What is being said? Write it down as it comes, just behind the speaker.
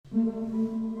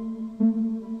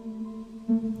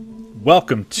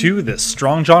Welcome to the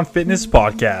Strong John Fitness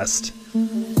Podcast.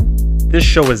 This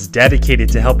show is dedicated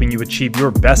to helping you achieve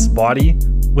your best body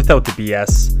without the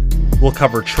BS. We'll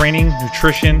cover training,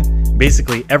 nutrition,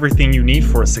 basically everything you need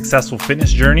for a successful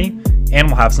fitness journey, and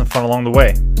we'll have some fun along the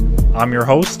way. I'm your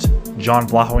host, John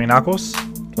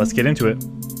Vlahoinakos. Let's get into it.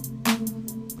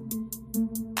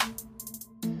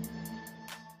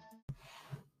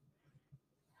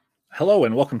 Hello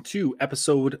and welcome to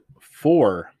episode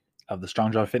 4 of the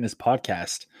Strong John Fitness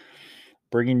Podcast,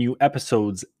 bringing you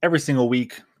episodes every single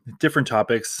week, different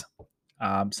topics,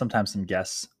 sometimes some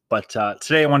guests. But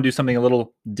today I want to do something a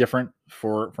little different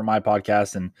for my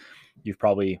podcast, and you've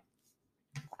probably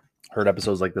heard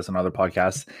episodes like this on other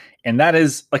podcasts, and that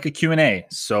is like a Q&A.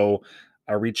 So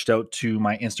I reached out to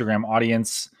my Instagram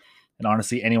audience, and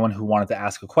honestly, anyone who wanted to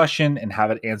ask a question and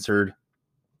have it answered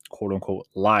quote unquote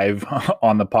live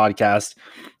on the podcast,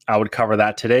 I would cover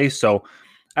that today. So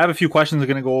I have a few questions I'm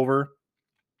going to go over.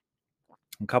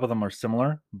 A couple of them are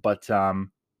similar, but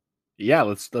yeah,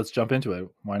 let's jump into it.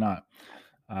 Why not?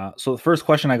 So the first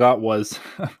question I got was,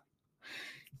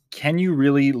 can you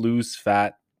really lose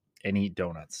fat and eat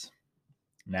donuts?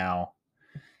 Now,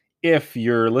 if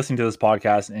you're listening to this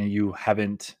podcast and you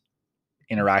haven't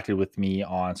interacted with me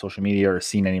on social media or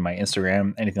seen any of my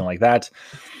Instagram, anything like that,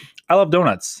 I love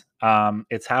donuts.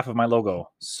 It's half of my logo.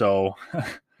 So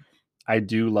I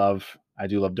do love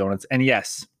donuts. And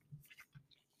yes,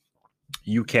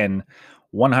 you can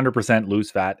 100%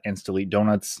 lose fat and still eat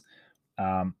donuts.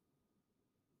 Fun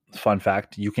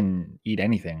fact, you can eat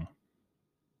anything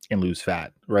and lose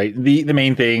fat, right? The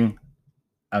main thing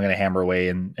I'm going to hammer away,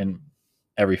 and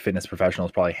every fitness professional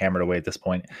is probably hammered away at this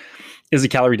point, is a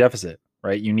calorie deficit,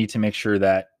 right? You need to make sure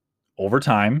that over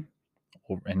time,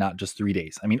 and not just 3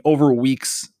 days, I mean, over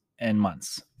weeks and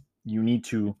months, you need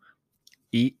to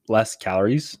eat less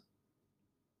calories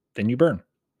than you burn.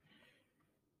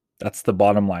 That's the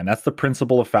bottom line. That's the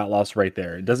principle of fat loss right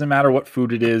there. It doesn't matter what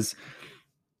food it is.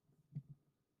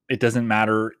 It doesn't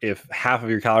matter if half of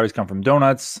your calories come from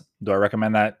donuts. Do I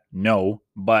recommend that? No.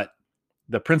 But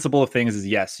the principle of things is,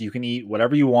 yes, you can eat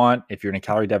whatever you want. If you're in a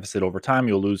calorie deficit over time,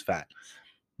 you'll lose fat.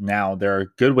 Now, there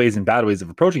are good ways and bad ways of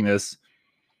approaching this.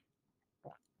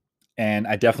 And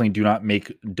I definitely do not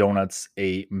make donuts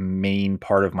a main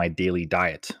part of my daily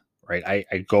diet, right?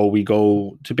 We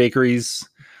go to bakeries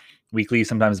weekly,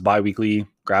 sometimes bi-weekly,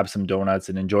 grab some donuts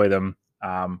and enjoy them.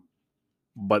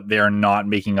 But they're not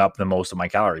making up the most of my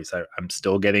calories. I'm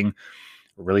still getting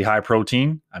really high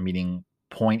protein. I'm eating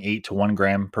 0.8 to 1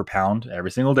 gram per pound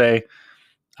every single day.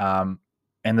 And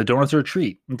the donuts are a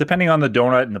treat. And depending on the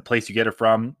donut and the place you get it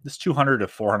from, it's 200 to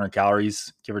 400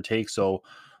 calories, give or take. So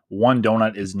one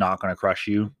donut is not going to crush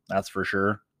you. That's for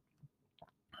sure.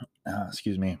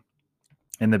 Excuse me.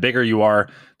 And the bigger you are,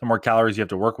 the more calories you have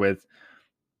to work with,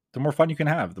 the more fun you can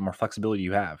have, the more flexibility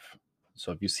you have.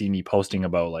 So if you see me posting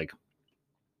about like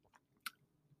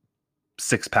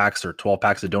 6 packs or 12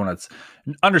 packs of donuts,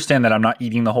 understand that I'm not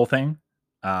eating the whole thing.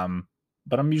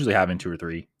 But I'm usually having 2 or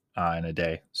 3 in a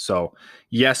day. So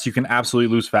yes, you can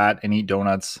absolutely lose fat and eat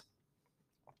donuts.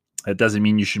 It doesn't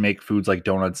mean you should make foods like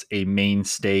donuts a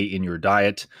mainstay in your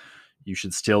diet. You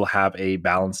should still have a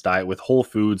balanced diet with whole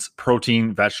foods,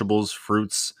 protein, vegetables,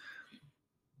 fruits.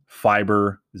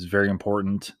 Fiber is very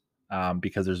important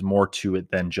because there's more to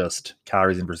it than just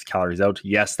calories in versus calories out.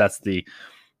 Yes, that's the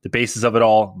basis of it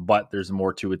all, but there's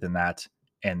more to it than that,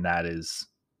 and that is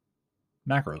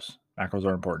macros. Macros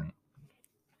are important.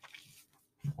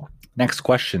 Next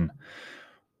question.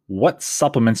 What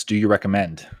supplements do you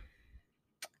recommend?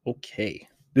 Okay,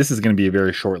 this is going to be a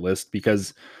very short list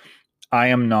because I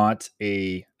am not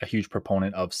a huge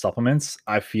proponent of supplements.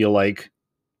 I feel like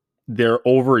they're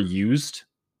overused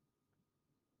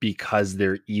because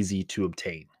they're easy to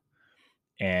obtain.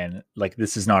 And like,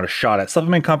 this is not a shot at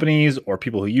supplement companies or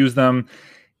people who use them.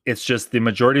 It's just the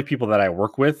majority of people that I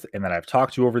work with and that I've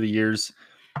talked to over the years,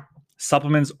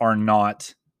 supplements are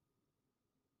not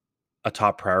a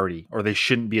top priority, or they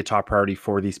shouldn't be a top priority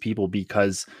for these people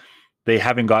because they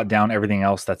haven't got down everything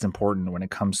else that's important when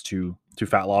it comes to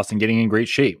fat loss and getting in great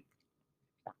shape.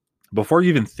 Before you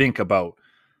even think about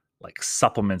like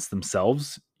supplements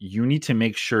themselves, you need to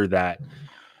make sure that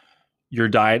your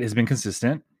diet has been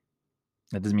consistent.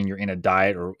 That doesn't mean you're in a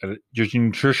diet, or your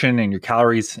nutrition and your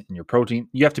calories and your protein.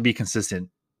 You have to be consistent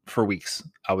for weeks,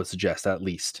 I would suggest, at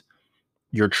least.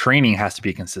 Your training has to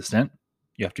be consistent.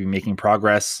 You have to be making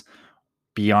progress,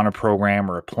 be on a program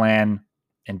or a plan,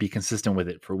 and be consistent with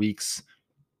it for weeks.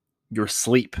 Your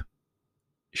sleep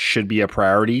should be a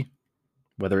priority,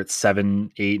 whether it's 7,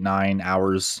 8, 9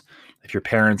 hours. If you're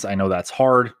parents, I know that's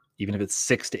hard. even if it's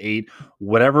 6 to 8,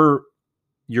 whatever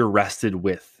you're rested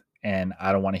with. And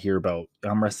I don't want to hear about,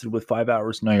 I'm rested with 5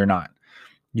 hours. No, you're not.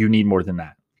 You need more than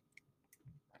that.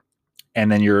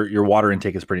 And then your water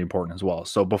intake is pretty important as well.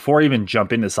 So before I even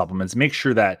jump into supplements, make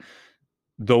sure that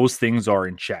those things are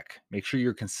in check. Make sure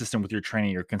you're consistent with your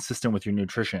training, you're consistent with your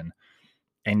nutrition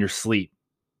and your sleep,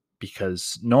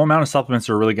 because no amount of supplements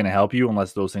are really going to help you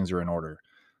unless those things are in order.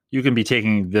 You can be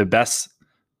taking the best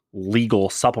legal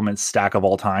supplement stack of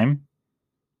all time,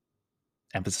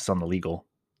 emphasis on the legal,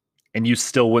 and you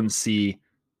still wouldn't see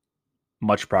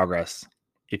much progress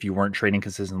if you weren't training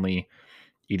consistently,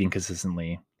 eating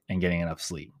consistently, and getting enough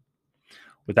sleep.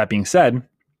 With that being said,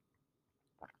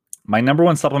 my number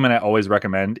one supplement I always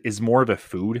recommend is more of a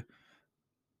food,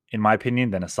 in my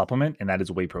opinion, than a supplement, and that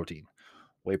is whey protein.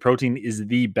 Whey protein is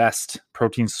the best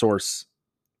protein source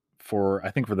for,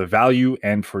 I think, for the value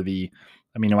and for the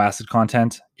amino acid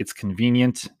content. It's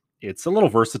convenient. It's a little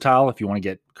versatile if you want to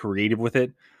get creative with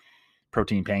it.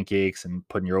 Protein pancakes and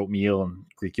put in your oatmeal and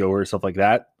Greek yogurt, stuff like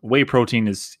that. Whey protein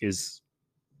is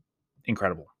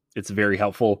incredible. It's very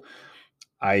helpful.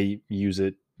 I use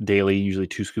it daily, usually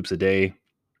 2 scoops a day,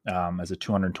 as a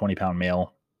 220-pound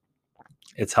male.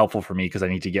 It's helpful for me because I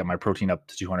need to get my protein up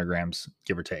to 200 grams,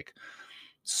 give or take.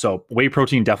 So whey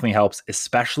protein definitely helps,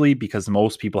 especially because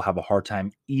most people have a hard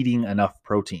time eating enough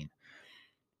protein.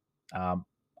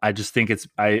 I just think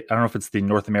I don't know if it's the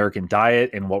North American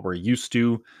diet and what we're used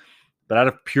to, but out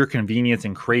of pure convenience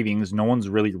and cravings, no one's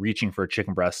really reaching for a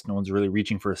chicken breast. No one's really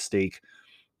reaching for a steak.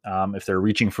 If they're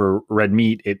reaching for red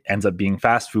meat, it ends up being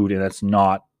fast food, and that's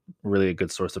not really a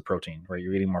good source of protein, right?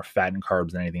 You're eating more fat and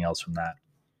carbs than anything else from that.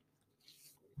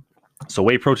 So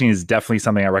whey protein is definitely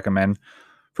something I recommend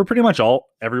for pretty much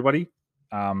everybody.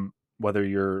 Whether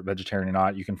you're vegetarian or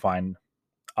not, you can find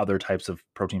other types of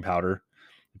protein powder.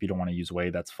 If you don't want to use whey,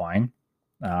 that's fine.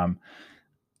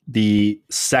 The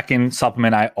second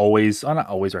supplement I not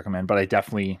always recommend, but I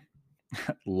definitely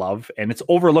love, and it's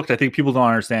overlooked, I think people don't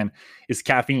understand, is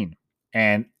caffeine.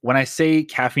 And when I say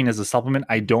caffeine as a supplement,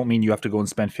 I don't mean you have to go and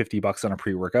spend $50 on a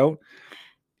pre-workout.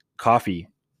 Coffee.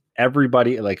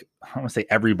 Everybody, like, I don't want to say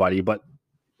everybody, but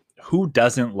who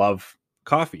doesn't love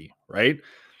coffee, right?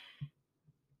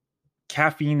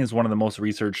 Caffeine is one of the most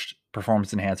researched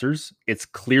performance enhancers. It's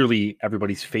clearly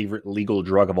everybody's favorite legal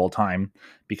drug of all time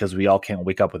because we all can't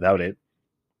wake up without it.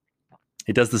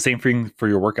 It does the same thing for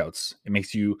your workouts. It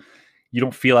makes you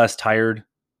don't feel as tired.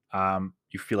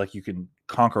 You feel like you can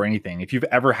conquer anything. If you've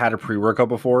ever had a pre-workout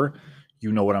before,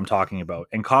 you know what I'm talking about.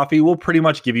 And coffee will pretty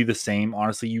much give you the same.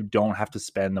 Honestly, you don't have to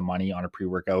spend the money on a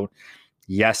pre-workout.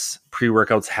 Yes,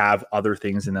 pre-workouts have other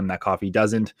things in them that coffee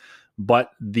doesn't,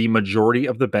 but the majority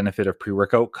of the benefit of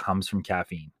pre-workout comes from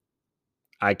caffeine.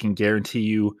 I can guarantee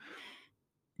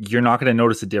you're not going to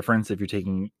notice a difference if you're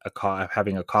taking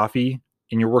having a coffee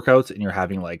in your workouts and you're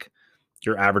having like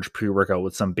your average pre-workout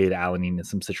with some beta alanine and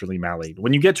some citrulline malate.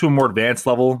 When you get to a more advanced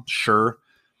level, sure.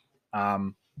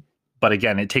 But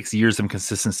again, it takes years of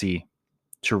consistency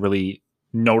to really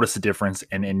notice a difference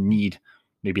and need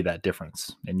maybe that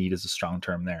difference. And need is a strong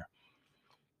term there.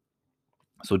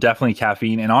 So definitely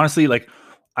caffeine. And honestly, like,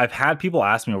 I've had people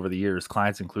ask me over the years,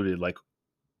 clients included, like,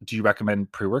 do you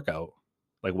recommend pre-workout?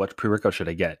 Like, what pre-workout should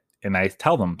I get? And I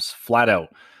tell them flat out,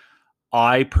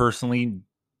 I personally,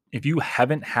 if you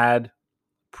haven't had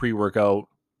pre-workout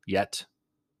yet,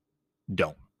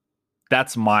 don't.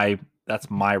 That's my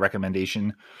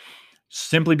recommendation,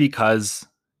 simply because,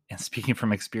 and speaking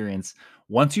from experience,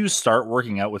 once you start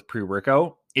working out with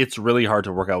pre-workout, it's really hard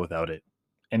to work out without it.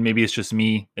 And maybe it's just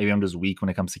me, maybe I'm just weak when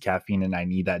it comes to caffeine and I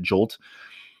need that jolt,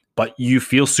 but you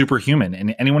feel superhuman.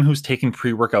 And anyone who's taken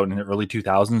pre-workout in the early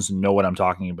 2000s know what I'm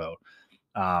talking about.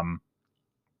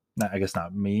 I guess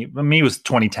not me, but me was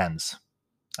 2010s.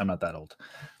 I'm not that old.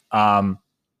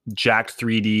 Jacked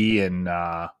 3D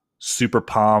and Super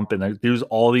Pump, and there's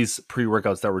all these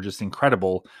pre-workouts that were just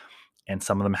incredible, and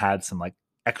some of them had some like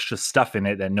extra stuff in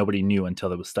it that nobody knew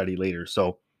until it was studied later.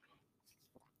 So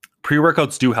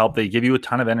pre-workouts do help. They give you a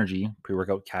ton of energy.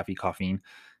 Pre-workout, caffeine.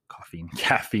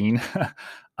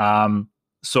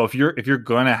 So if you're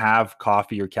going to have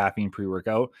coffee or caffeine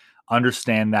pre-workout,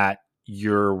 understand that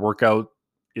your workout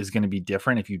is going to be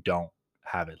different if you don't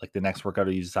have it. Like the next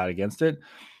workout you decide against it,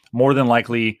 more than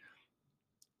likely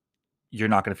you're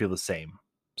not going to feel the same.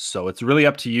 So it's really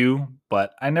up to you,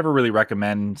 but I never really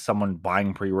recommend someone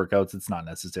buying pre-workouts. It's not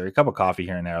necessary. A cup of coffee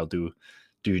here and there will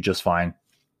do just fine.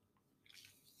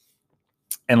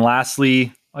 And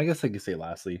lastly, I guess I could say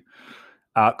creatine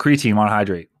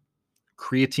monohydrate.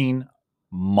 Creatine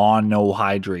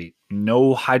monohydrate.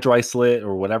 No hydroisolate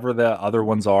or whatever the other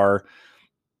ones are.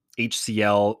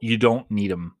 HCl, you don't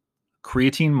need them.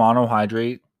 Creatine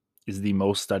monohydrate is the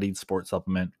most studied sports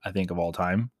supplement, I think, of all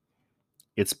time.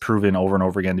 It's proven over and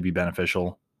over again to be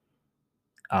beneficial.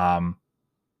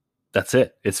 That's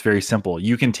it. It's very simple.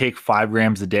 You can take 5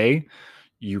 grams a day.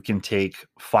 You can take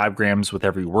 5 grams with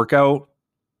every workout.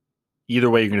 Either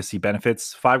way, you're going to see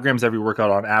benefits. 5 grams every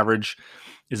workout on average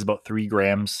is about 3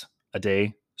 grams a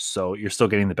day. So you're still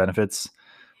getting the benefits.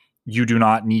 You do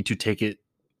not need to take it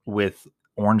with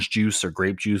orange juice or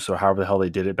grape juice or however the hell they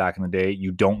did it back in the day.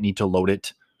 You don't need to load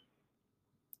it.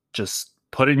 Just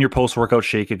put it in your post-workout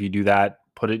shake if you do that.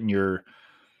 Put it in your,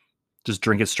 just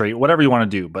drink it straight, whatever you want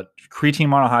to do. But creatine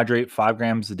monohydrate, 5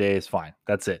 grams a day is fine.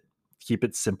 That's it. Keep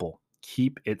it simple.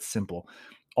 Keep it simple.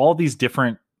 All these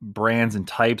different brands and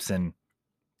types and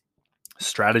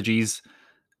strategies,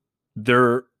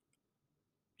 you're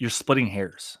splitting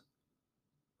hairs,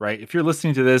 right? If you're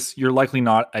listening to this, you're likely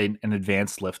not an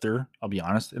advanced lifter, I'll be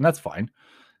honest, and that's fine.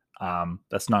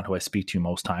 That's not who I speak to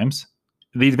most times.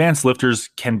 The advanced lifters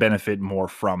can benefit more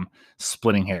from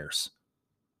splitting hairs.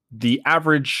 The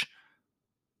average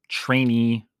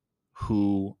trainee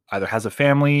who either has a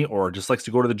family or just likes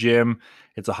to go to the gym,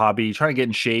 it's a hobby, trying to get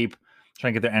in shape,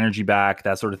 trying to get their energy back,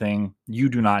 that sort of thing, you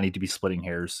do not need to be splitting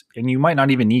hairs. And you might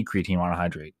not even need creatine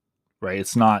monohydrate, right?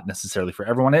 It's not necessarily for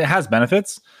everyone. It has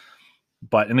benefits,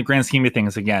 but in the grand scheme of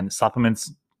things, again,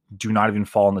 supplements do not even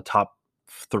fall in the top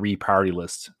 3 priority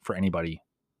lists for anybody,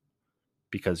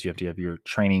 because you have to have your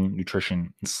training,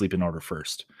 nutrition, and sleep in order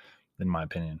first, in my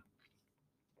opinion.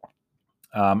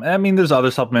 I mean, there's other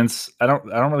supplements. I don't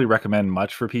really recommend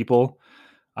much for people.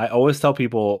 I always tell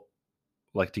people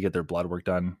like to get their blood work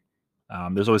done.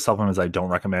 There's always supplements I don't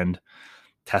recommend: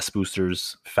 test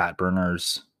boosters, fat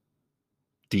burners,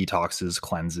 detoxes,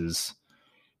 cleanses.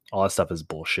 All that stuff is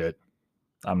bullshit.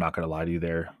 I'm not going to lie to you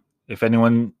there. If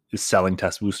anyone is selling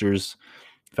test boosters,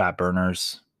 fat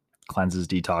burners, cleanses,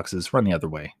 detoxes, run the other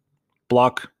way.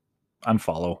 Block,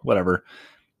 unfollow, whatever.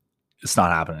 It's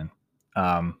not happening.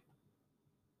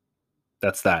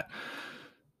 That's that.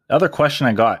 The other question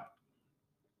I got,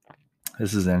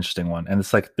 this is an interesting one. And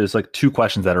it's like, there's like 2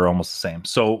 questions that are almost the same.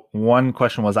 So one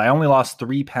question was, I only lost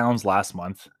 3 pounds last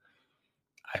month.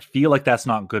 I feel like that's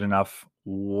not good enough.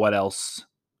 What else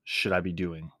should I be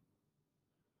doing?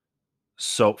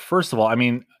 So first of all, I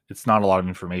mean, it's not a lot of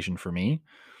information for me.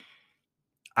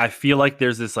 I feel like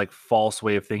there's this like false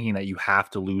way of thinking that you have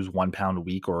to lose 1 pound a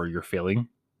week or you're failing.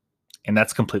 And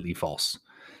that's completely false.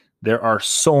 There are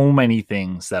so many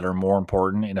things that are more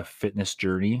important in a fitness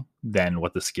journey than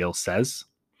what the scale says.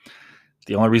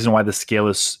 The only reason why the scale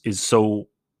is so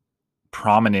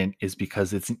prominent is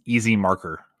because it's an easy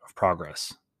marker of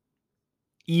progress,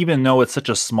 even though it's such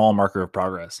a small marker of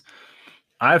progress.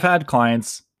 I've had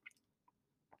clients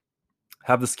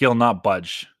have the scale not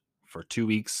budge for 2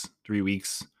 weeks, 3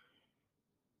 weeks,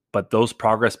 but those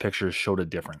progress pictures showed a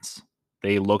difference.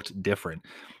 They looked different,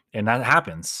 and that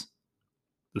happens.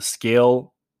 The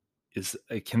scale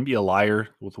it can be a liar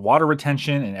with water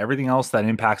retention and everything else that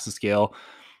impacts the scale.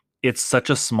 It's such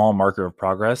a small marker of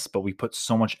progress, but we put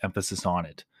so much emphasis on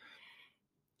it.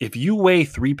 If you weigh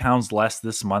 3 pounds less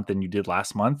this month than you did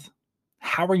last month,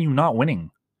 how are you not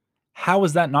winning? How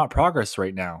is that not progress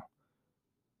right now?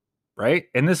 Right?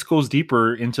 And this goes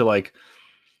deeper into like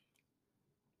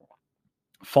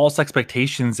false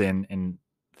expectations and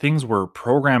things were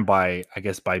programmed by, I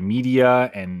guess, by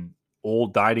media and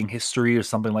old dieting history or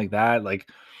something like that. Like,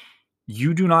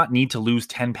 you do not need to lose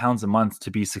 10 pounds a month to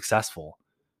be successful.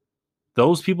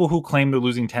 Those people who claim they're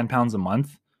losing 10 pounds a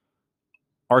month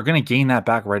are going to gain that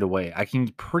back right away. I can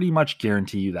pretty much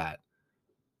guarantee you that.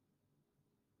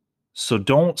 So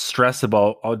don't stress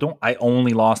about, I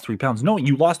only lost 3 pounds. No,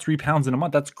 you lost 3 pounds in a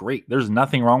month. That's great. There's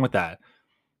nothing wrong with that.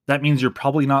 That means you're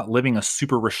probably not living a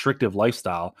super restrictive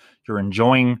lifestyle. You're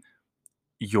enjoying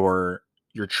your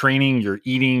training, your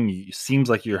eating. It seems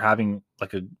like you're having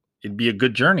like it'd be a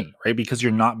good journey, right? Because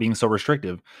you're not being so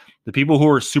restrictive. The people who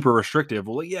are super restrictive,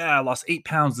 well, yeah, I lost 8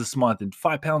 pounds this month and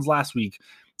 5 pounds last week.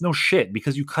 No shit,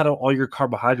 because you cut out all your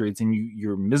carbohydrates and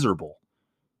you're miserable.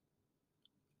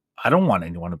 I don't want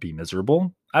anyone to be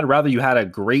miserable. I'd rather you had a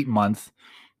great month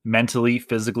mentally,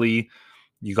 physically.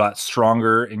 You got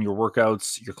stronger in your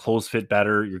workouts, your clothes fit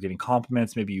better, you're getting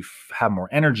compliments, maybe you have more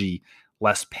energy,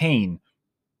 less pain,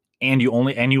 and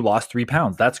you lost 3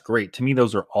 pounds. That's great. To me,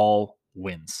 those are all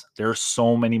wins. There are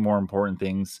so many more important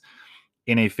things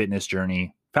in a fitness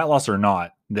journey, fat loss or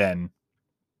not, than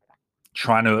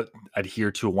trying to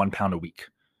adhere to a 1 pound a week,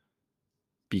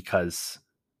 because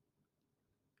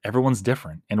everyone's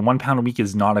different. And 1 pound a week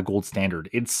is not a gold standard.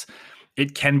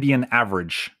 It can be an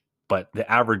average, but the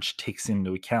average takes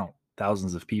into account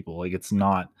thousands of people. Like, it's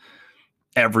not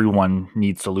everyone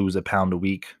needs to lose a pound a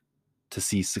week to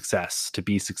see success, to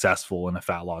be successful in a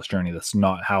fat loss journey. That's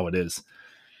not how it is.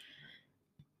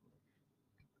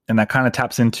 And that kind of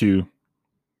taps into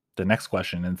the next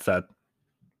question. And it's that,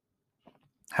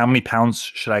 how many pounds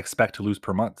should I expect to lose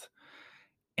per month?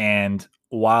 And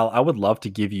while I would love to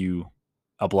give you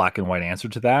a black and white answer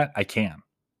to that, I can.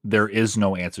 There is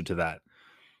no answer to that.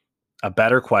 A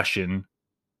better question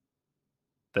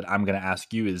that I'm going to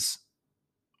ask you is,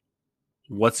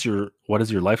 what is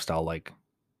your lifestyle like?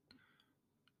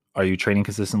 Are you training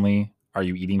consistently? Are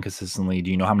you eating consistently? Do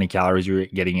you know how many calories you're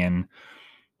getting in?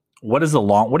 What do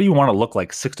you want to look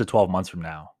like 6 to 12 months from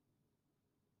now?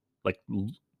 Like,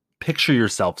 picture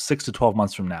yourself 6 to 12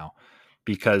 months from now,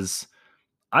 because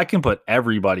I can put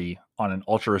everybody on an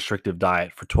ultra restrictive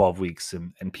diet for 12 weeks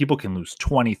and people can lose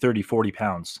 20, 30, 40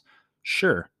 pounds.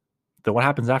 Sure. Then what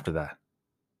happens after that?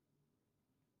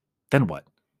 Then what?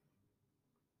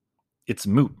 It's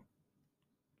moot,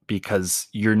 because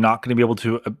you're not going to be able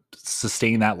to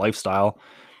sustain that lifestyle.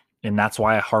 And that's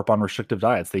why I harp on restrictive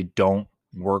diets. They don't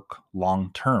work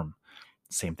long term.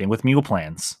 Same thing with meal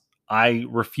plans. I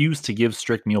refuse to give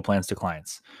strict meal plans to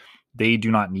clients. They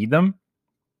do not need them.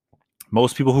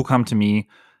 Most people who come to me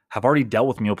have already dealt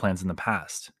with meal plans in the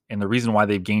past. And the reason why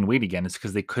they've gained weight again is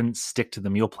because they couldn't stick to the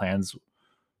meal plans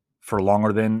for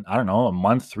longer than, I don't know, a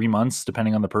month, 3 months,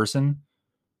 depending on the person.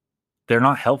 They're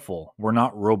not helpful. We're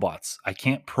not robots. I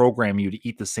can't program you to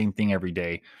eat the same thing every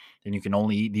day and you can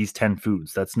only eat these 10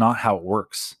 foods. That's not how it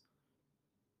works.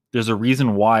 There's a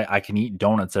reason why I can eat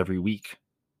donuts every week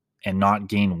and not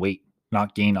gain weight,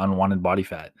 not gain unwanted body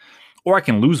fat. Or I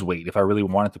can lose weight if I really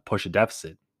wanted to push a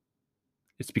deficit.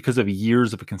 It's because of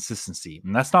years of consistency.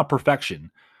 And that's not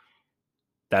perfection.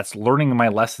 That's learning my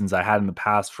lessons I had in the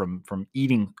past from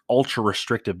eating ultra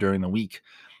restrictive during the week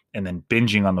and then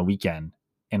binging on the weekend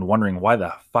and wondering, why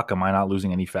the fuck am I not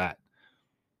losing any fat?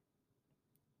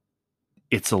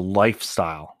 It's a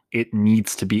lifestyle. It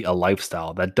needs to be a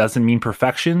lifestyle. That doesn't mean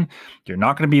perfection. You're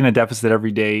not going to be in a deficit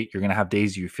every day. You're going to have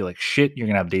days you feel like shit. You're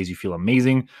going to have days you feel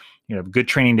amazing. You have good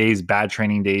training days, bad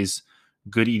training days,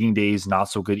 good eating days, not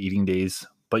so good eating days,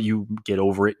 but you get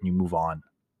over it and you move on.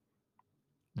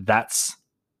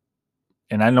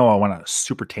 And I know I went on a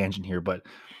super tangent here, but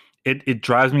it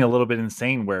drives me a little bit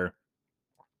insane where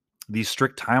these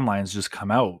strict timelines just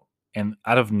come out and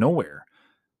out of nowhere.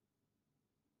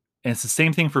 And it's the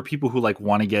same thing for people who like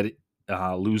want to get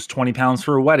lose 20 pounds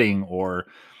for a wedding or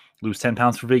lose 10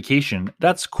 pounds for vacation.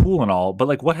 That's cool and all, but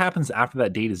like, what happens after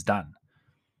that date is done?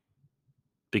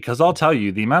 Because I'll tell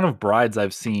you, the amount of brides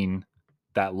I've seen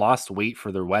that lost weight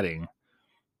for their wedding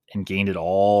and gained it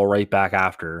all right back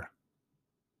after,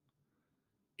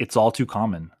 it's all too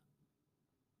common,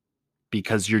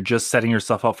 because you're just setting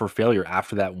yourself up for failure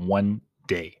after that one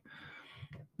day.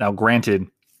 Now, granted,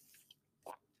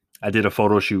 I did a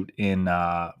photo shoot in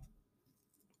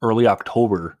early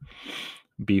October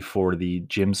before the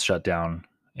gyms shut down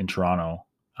in Toronto.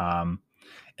 And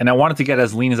I wanted to get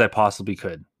as lean as I possibly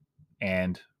could.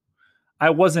 And I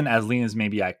wasn't as lean as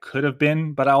maybe I could have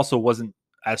been, but I also wasn't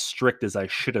as strict as I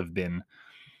should have been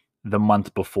the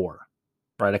month before,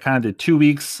 right? I kind of did 2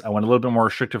 weeks. I went a little bit more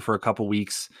restrictive for a couple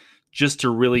weeks just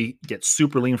to really get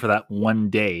super lean for that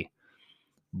one day.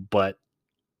 But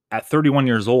at 31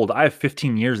 years old, I have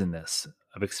 15 years in this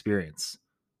of experience.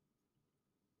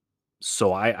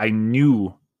 So I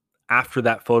knew after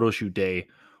that photo shoot day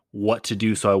what to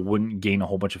do so I wouldn't gain a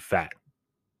whole bunch of fat.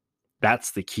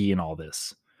 That's the key in all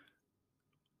this.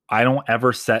 I don't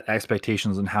ever set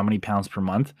expectations on how many pounds per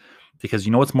month, because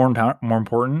you know what's more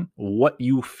important? What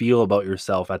you feel about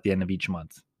yourself at the end of each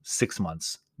month, 6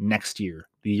 months, next year,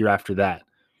 the year after that.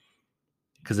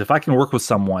 Because if I can work with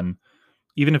someone,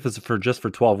 even if it's for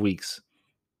 12 weeks,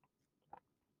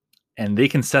 and they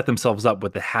can set themselves up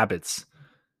with the habits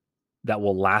that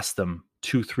will last them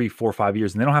 2, 3, 4, 5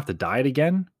 years, and they don't have to diet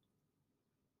again,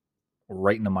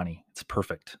 right in the money. It's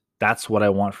perfect. That's what I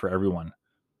want for everyone.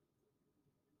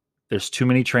 There's too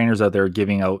many trainers out there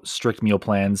giving out strict meal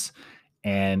plans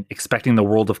and expecting the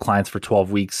world of clients for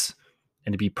 12 weeks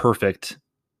and to be perfect,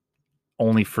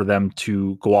 only for them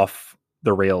to go off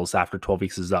the rails after 12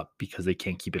 weeks is up because they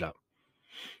can't keep it up.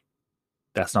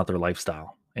 That's not their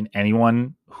lifestyle. And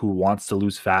anyone who wants to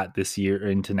lose fat this year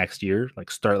into next year,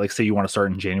 say you want to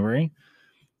start in January,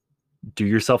 do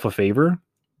yourself a favor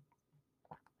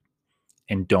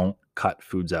and don't cut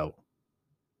foods out.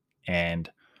 And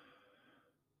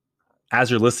as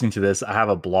you're listening to this, I have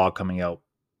a blog coming out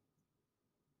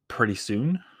pretty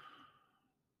soon.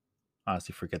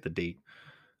 Honestly, forget the date.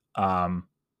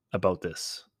 About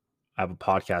this. I have a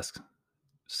podcast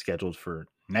scheduled for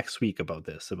next week about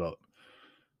this, about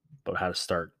about how to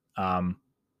start. That's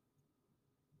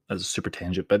a super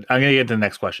tangent, but I'm gonna get to the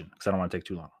next question because I don't want to take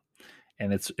too long.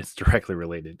 And it's directly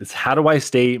related. It's how do I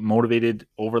stay motivated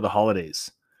over the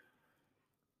holidays?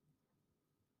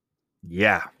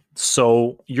 Yeah.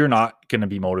 So you're not gonna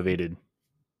be motivated.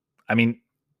 I mean,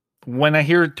 when I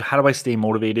hear how do I stay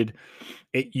motivated,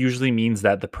 it usually means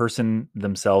that the person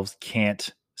themselves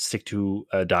can't stick to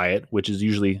a diet, which is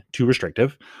usually too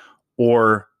restrictive,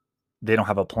 or they don't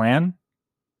have a plan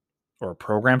or a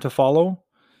program to follow,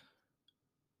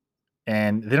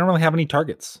 and they don't really have any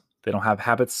targets. They don't have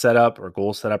habits set up or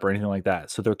goals set up or anything like that.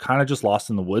 So they're kind of just lost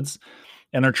in the woods,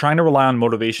 and they're trying to rely on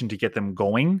motivation to get them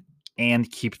going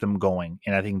and keep them going.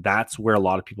 And I think that's where a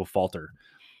lot of people falter.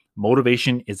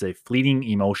 Motivation is a fleeting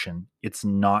emotion. It's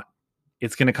not,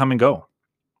 it's going to come and go.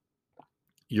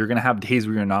 You're going to have days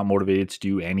where you're not motivated to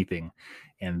do anything.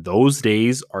 And those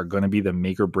days are going to be the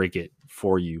make or break it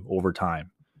for you over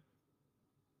time.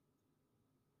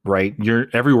 Right?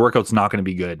 Every workout's not going to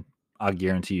be good. I'll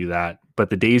guarantee you that. But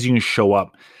the days you can show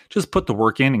up, just put the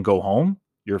work in and go home,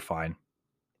 you're fine.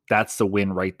 That's the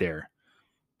win right there.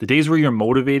 The days where you're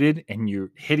motivated and you're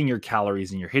hitting your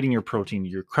calories and you're hitting your protein,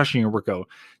 you're crushing your workout,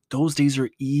 those days are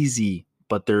easy,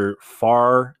 but they're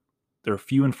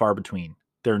few and far between.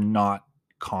 They're not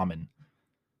common.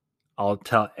 I'll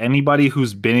tell anybody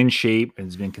who's been in shape and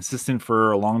has been consistent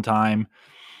for a long time,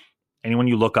 anyone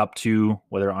you look up to,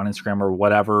 whether on Instagram or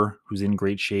whatever, who's in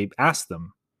great shape, ask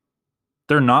them.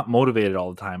 They're not motivated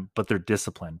all the time, but they're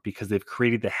disciplined because they've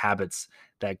created the habits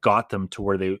that got them to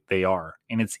where they are.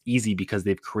 And it's easy because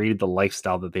they've created the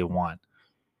lifestyle that they want.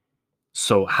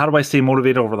 So how do I stay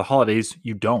motivated over the holidays?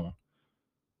 You don't.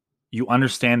 You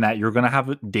understand that you're going to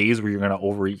have days where you're going to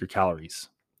overeat your calories.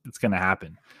 It's going to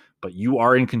happen. But you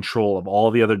are in control of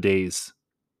all the other days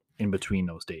in between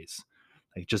those days.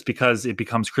 Like just because it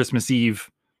becomes Christmas Eve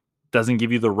doesn't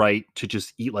give you the right to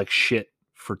just eat like shit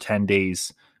for 10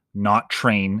 days, not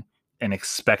train, and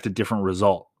expect a different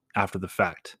result after the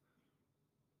fact.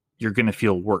 You're going to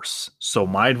feel worse. So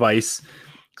my advice,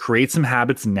 create some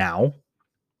habits now.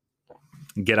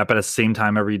 Get up at the same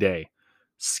time every day.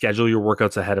 Schedule your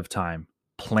workouts ahead of time.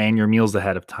 Plan your meals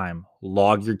ahead of time.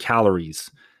 Log your calories.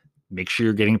 Make sure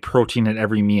you're getting protein at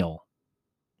every meal.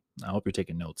 I hope you're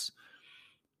taking notes.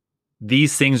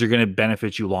 These things are going to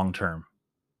benefit you long term.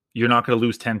 You're not going to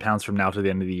lose 10 pounds from now to the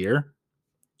end of the year.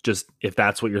 Just if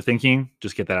that's what you're thinking,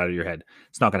 just get that out of your head.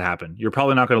 It's not going to happen. You're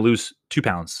probably not going to lose 2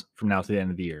 pounds from now to the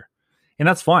end of the year. And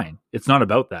that's fine. It's not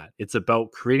about that. It's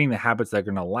about creating the habits that are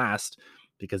going to last,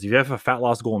 because if you have a fat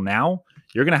loss goal now,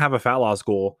 you're going to have a fat loss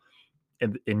goal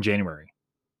in January.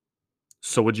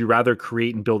 So would you rather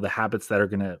create and build the habits that are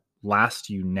going to last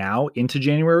you now into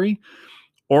January?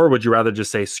 Or would you rather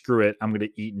just say, screw it, I'm going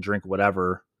to eat and drink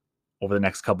whatever over the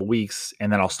next couple weeks,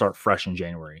 and then I'll start fresh in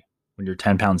January when you're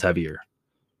 10 pounds heavier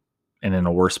and in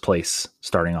a worse place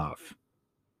starting off,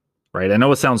 right? I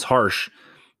know it sounds harsh,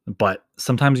 but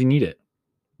sometimes you need it,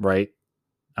 right?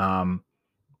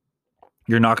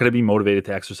 You're not going to be motivated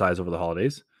to exercise over the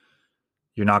holidays.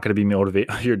 You're not going to be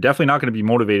motivated. You're definitely not going to be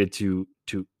motivated to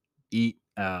eat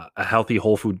a healthy,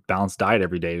 whole food, balanced diet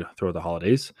every day throughout the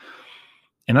holidays.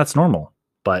 And that's normal.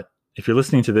 But if you're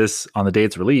listening to this on the day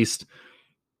it's released,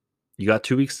 you got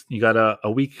 2 weeks, you got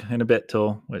a week and a bit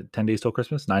till 10 days till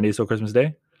Christmas, 9 days till Christmas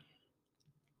Day.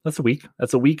 That's a week.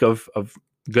 That's a week of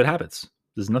good habits.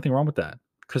 There's nothing wrong with that.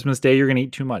 Christmas Day, you're going to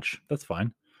eat too much. That's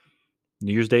fine.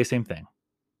 New Year's Day, same thing.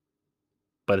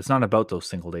 But it's not about those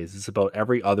single days. It's about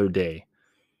every other day,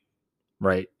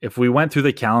 right? If we went through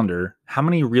the calendar, how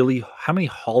many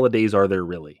holidays are there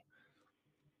really?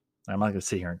 I'm not going to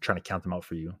sit here and try to count them out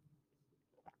for you.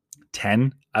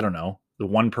 10? I don't know. The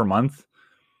one per month.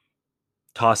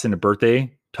 Toss in a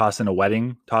birthday, toss in a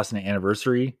wedding, toss in an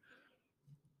anniversary.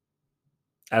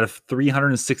 Out of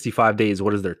 365 days,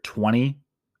 what is there? 20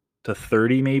 to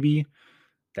 30 maybe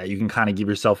that you can kind of give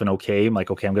yourself an okay. I'm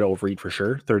like, okay, I'm going to overeat for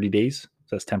sure. 30 days.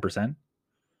 So that's 10%.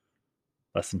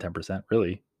 Less than 10%,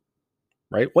 really.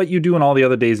 Right? What you do in all the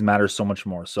other days matters so much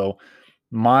more. So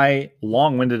my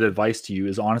long-winded advice to you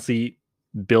is honestly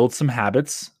build some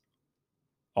habits.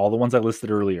 All the ones I listed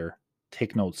earlier,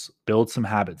 take notes, build some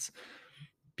habits,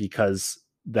 because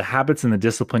the habits and the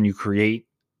discipline you create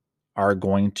are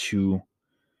going to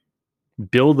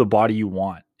build the body you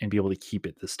want and be able to keep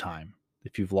it this time.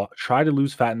 If you've tried to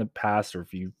lose fat in the past, or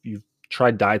if you've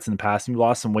tried diets in the past and you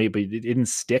lost some weight, but it didn't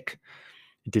stick,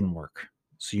 it didn't work.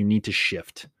 So you need to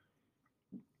shift.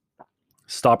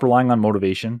 Stop relying on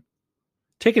motivation.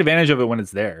 Take advantage of it when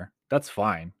it's there. That's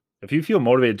fine. If you feel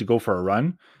motivated to go for a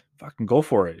run, fucking go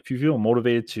for it. If you feel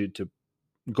motivated to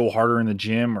go harder in the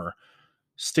gym or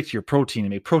stick to your protein and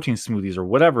make protein smoothies or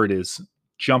whatever it is,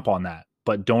 jump on that,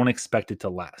 but don't expect it to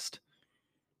last,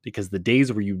 because the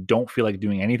days where you don't feel like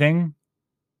doing anything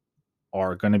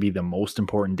are going to be the most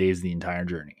important days of the entire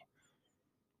journey.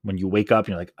 When you wake up and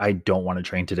you're like, I don't want to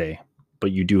train today,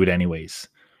 but you do it anyways.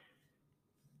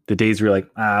 The days where you're like,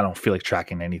 I don't feel like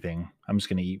tracking anything, I'm just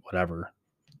going to eat whatever.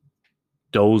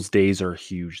 Those days are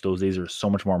huge. Those days are so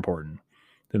much more important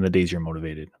than the days you're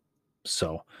motivated.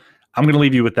 So I'm going to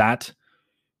leave you with that.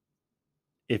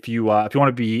 If you want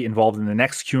to be involved in the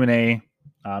next Q&A,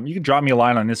 you can drop me a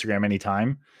line on Instagram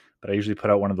anytime, but I usually put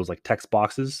out one of those like text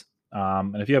boxes.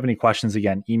 And if you have any questions,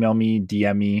 again, email me,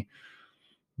 DM me,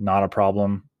 not a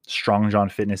problem. Strong John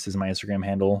Fitness is my Instagram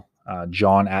handle.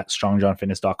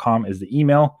 John@strongjohnfitness.com is the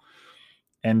email.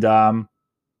 And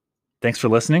thanks for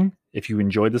listening. If you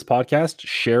enjoyed this podcast,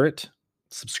 share it,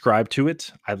 subscribe to it.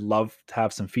 I'd love to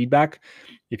have some feedback.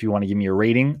 If you want to give me a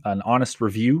rating, an honest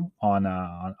review on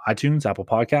iTunes, Apple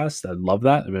Podcasts, I'd love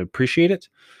that. I would appreciate it.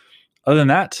 Other than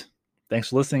that, thanks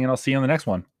for listening, and I'll see you on the next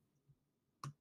one.